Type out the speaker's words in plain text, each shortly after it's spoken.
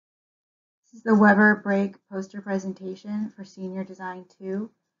This is the Weber brake poster presentation for Senior Design 2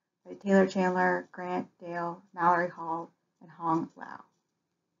 by Taylor Chandler, Grant Dale, Mallory Hall, and Hong Lau.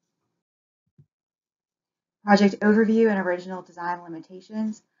 Project overview and original design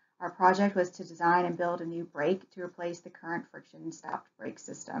limitations. Our project was to design and build a new brake to replace the current friction-stopped brake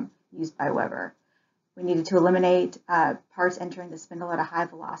system used by Weber. We needed to eliminate parts entering the spindle at a high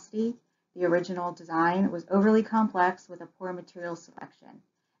velocity. The original design was overly complex with a poor material selection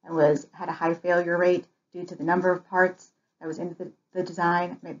and had a high failure rate due to the number of parts that was in the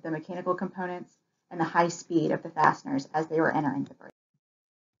design, the mechanical components, and the high speed of the fasteners as they were entering the brake.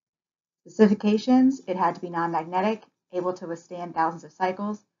 Specifications: it had to be non-magnetic, able to withstand thousands of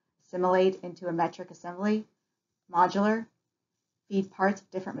cycles, assimilate into a metric assembly, modular, feed parts of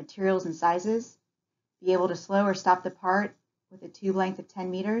different materials and sizes, be able to slow or stop the part with a tube length of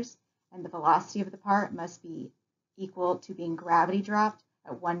 10 meters, and the velocity of the part must be equal to being gravity dropped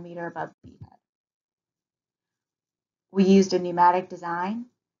at 1 meter above the bead head. We used a pneumatic design,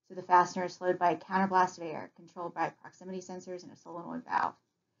 so the fastener is slowed by a counterblast of air controlled by proximity sensors and a solenoid valve.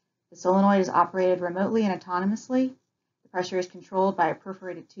 The solenoid is operated remotely and autonomously. The pressure is controlled by a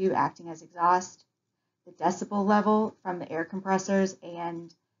perforated tube acting as exhaust. The decibel level from the air compressors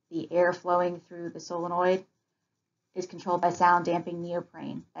and the air flowing through the solenoid is controlled by sound damping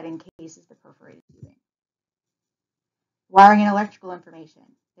neoprene that encases the perforated tubing. Wiring and electrical information.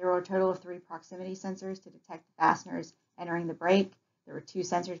 There were a total of 3 proximity sensors to detect the fasteners entering the brake. There were 2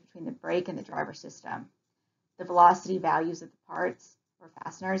 sensors between the brake and the driver system. The velocity values of the parts or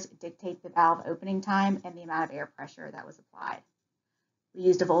fasteners dictate the valve opening time and the amount of air pressure that was applied. We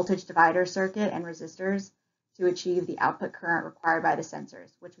used a voltage divider circuit and resistors to achieve the output current required by the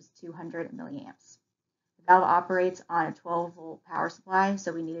sensors, which was 200 milliamps. The valve operates on a 12-volt power supply,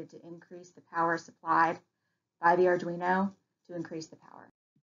 so we needed to increase the power supplied by the Arduino to increase the power.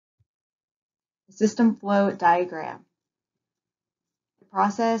 The system flow diagram. The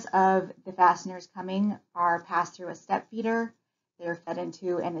process of the fasteners coming are passed through a step feeder. They are fed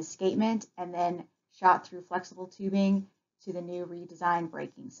into an escapement and then shot through flexible tubing to the new redesigned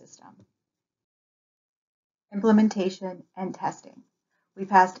braking system. Implementation and testing. We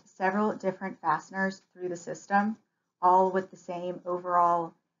passed several different fasteners through the system, all with the same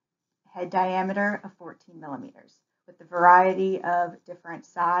overall head diameter of 14 millimeters, with the variety of different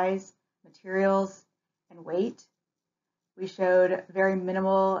size, materials, and weight. We showed very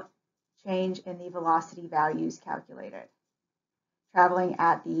minimal change in the velocity values calculated, traveling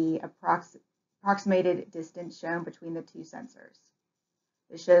at the approximated distance shown between the 2 sensors.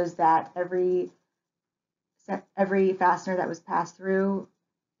 This shows that every fastener that was passed through,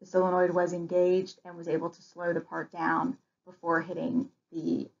 the solenoid was engaged and was able to slow the part down before hitting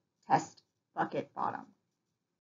the test bucket bottom.